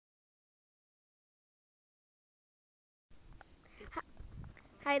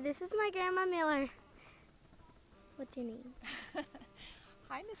Hi, this is my Grandma Miller. What's your name?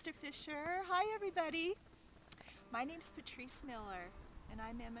 Hi, Mr. Fisher. Hi, everybody. My name's Patrice Miller, and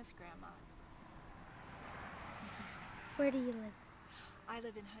I'm Emma's grandma. Where do you live? I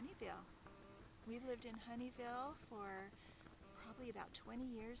live in Honeyville. We've lived in Honeyville for probably about 20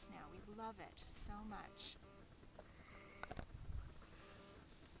 years now. We love it so much.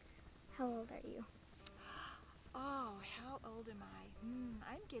 How old are you? Oh, how old am I?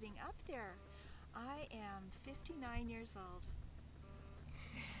 I'm getting up there. I am 59 years old.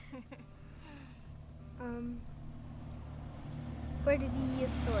 Where did you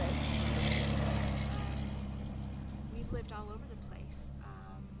used to live? We've lived all over the place.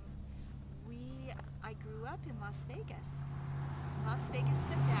 I grew up in Las Vegas,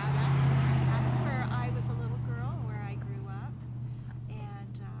 Nevada. That's where I was a little girl, where I grew up.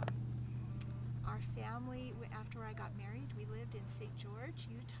 And our family, after I got married, we lived in St. George,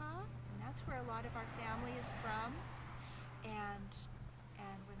 Utah, and that's where a lot of our family is from. And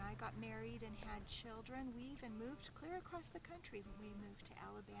when I got married and had children, we even moved clear across the country. We moved to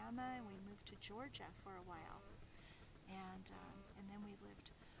Alabama and we moved to Georgia for a while. And then we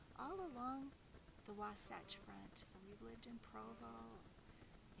lived all along the Wasatch Front. So we've lived in Provo,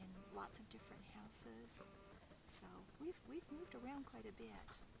 in lots of different houses. So we've moved around quite a bit.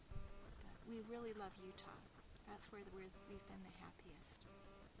 But we really love Utah. That's where we've been the happiest.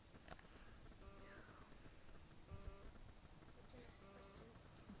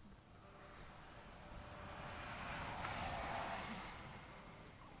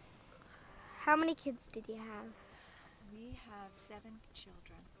 How many kids did you have? We have 7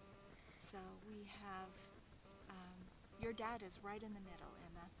 children. So we have, your dad is right in the middle,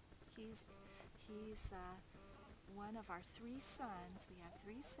 Emma. He's one of our 3 sons. We have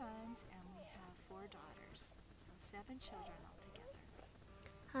 3 sons and we have 4 daughters. So 7 children altogether.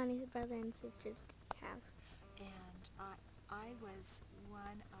 How many brothers and sisters did you have? And I was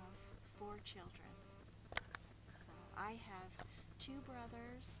one of 4 children. So I have 2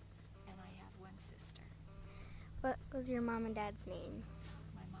 brothers and I have 1 sister. What was your mom and dad's name?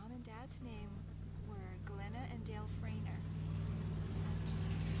 My mom and dad's name were Glenna and Dale Frainer.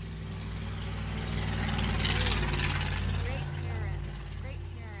 Great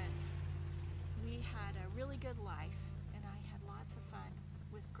parents. We had a really good life, and I had lots of fun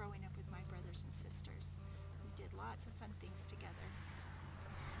with growing up with my brothers and sisters. We did lots of fun things together.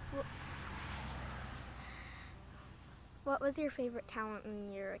 What was your favorite talent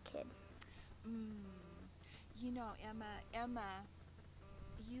when you were a kid? You know, Emma,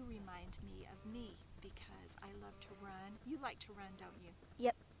 you remind me of me because I love to run. You like to run, don't you?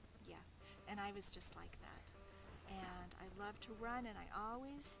 Yep. Yeah, and I was just like that. And I love to run, and I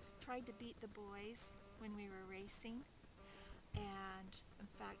always tried to beat the boys when we were racing. And in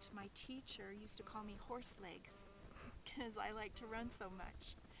fact, my teacher used to call me horse legs because I like to run so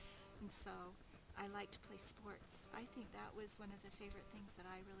much. And so I like to play sports. I think that was one of the favorite things that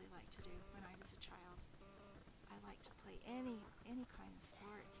I really liked to do when I was a child. I liked to play any kind of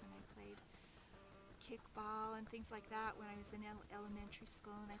sports, and I played kickball and things like that when I was in elementary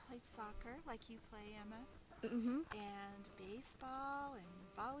school, and I played soccer like you play, Emma. And baseball and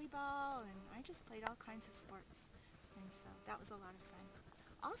volleyball, and I just played all kinds of sports, and so that was a lot of fun.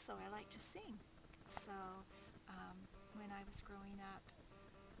 Also, I like to sing. So when I was growing up,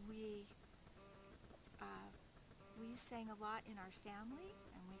 we sang a lot in our family,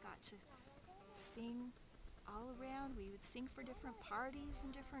 and we got to sing all around. We would sing for different parties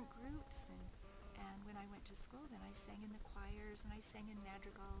and different groups, and when I went to school, then I sang in the choirs and I sang in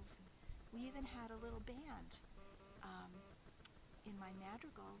madrigals. And we even had a little band in my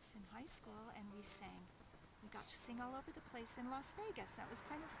madrigals in high school, and we sang. We got to sing all over the place in Las Vegas. That was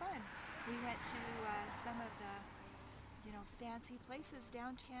kind of fun. We went to some of the fancy places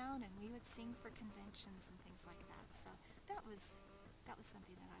downtown, and we would sing for conventions and things like that. So that was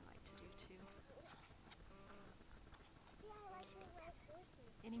something that I like to do too. So.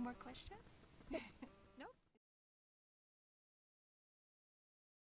 Any more questions?